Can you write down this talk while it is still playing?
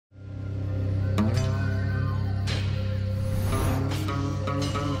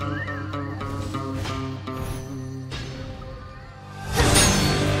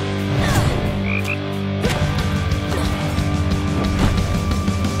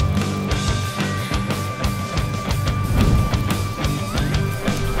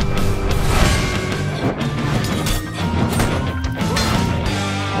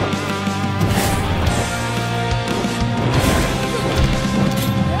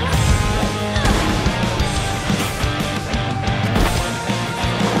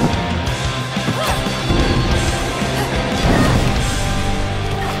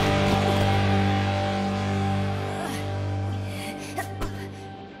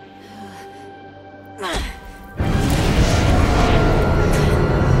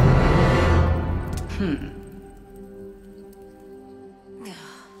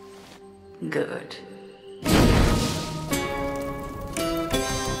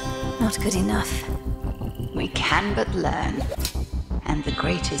Not good enough. We can but learn. And the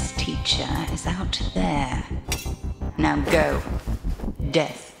greatest teacher is out there. Now go.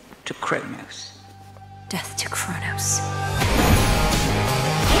 Death to Kronos. Death to Kronos.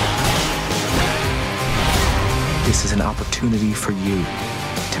 This is an opportunity for you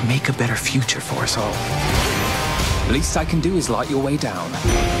to make a better future for us all. Least I can do is light your way down.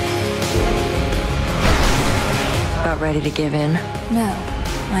 About ready to give in? No,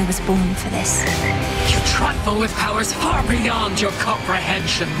 I was born for this. You trifle with powers far beyond your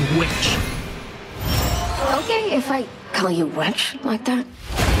comprehension, witch. Okay, if I call you witch like that?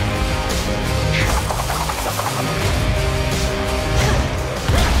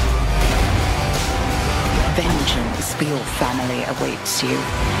 Vengeance for your family awaits you.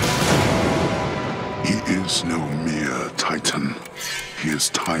 He is no mere titan. He is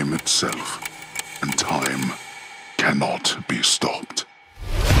time itself, and time cannot be stopped.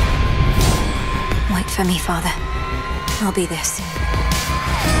 Wait for me, Father. I'll be there soon.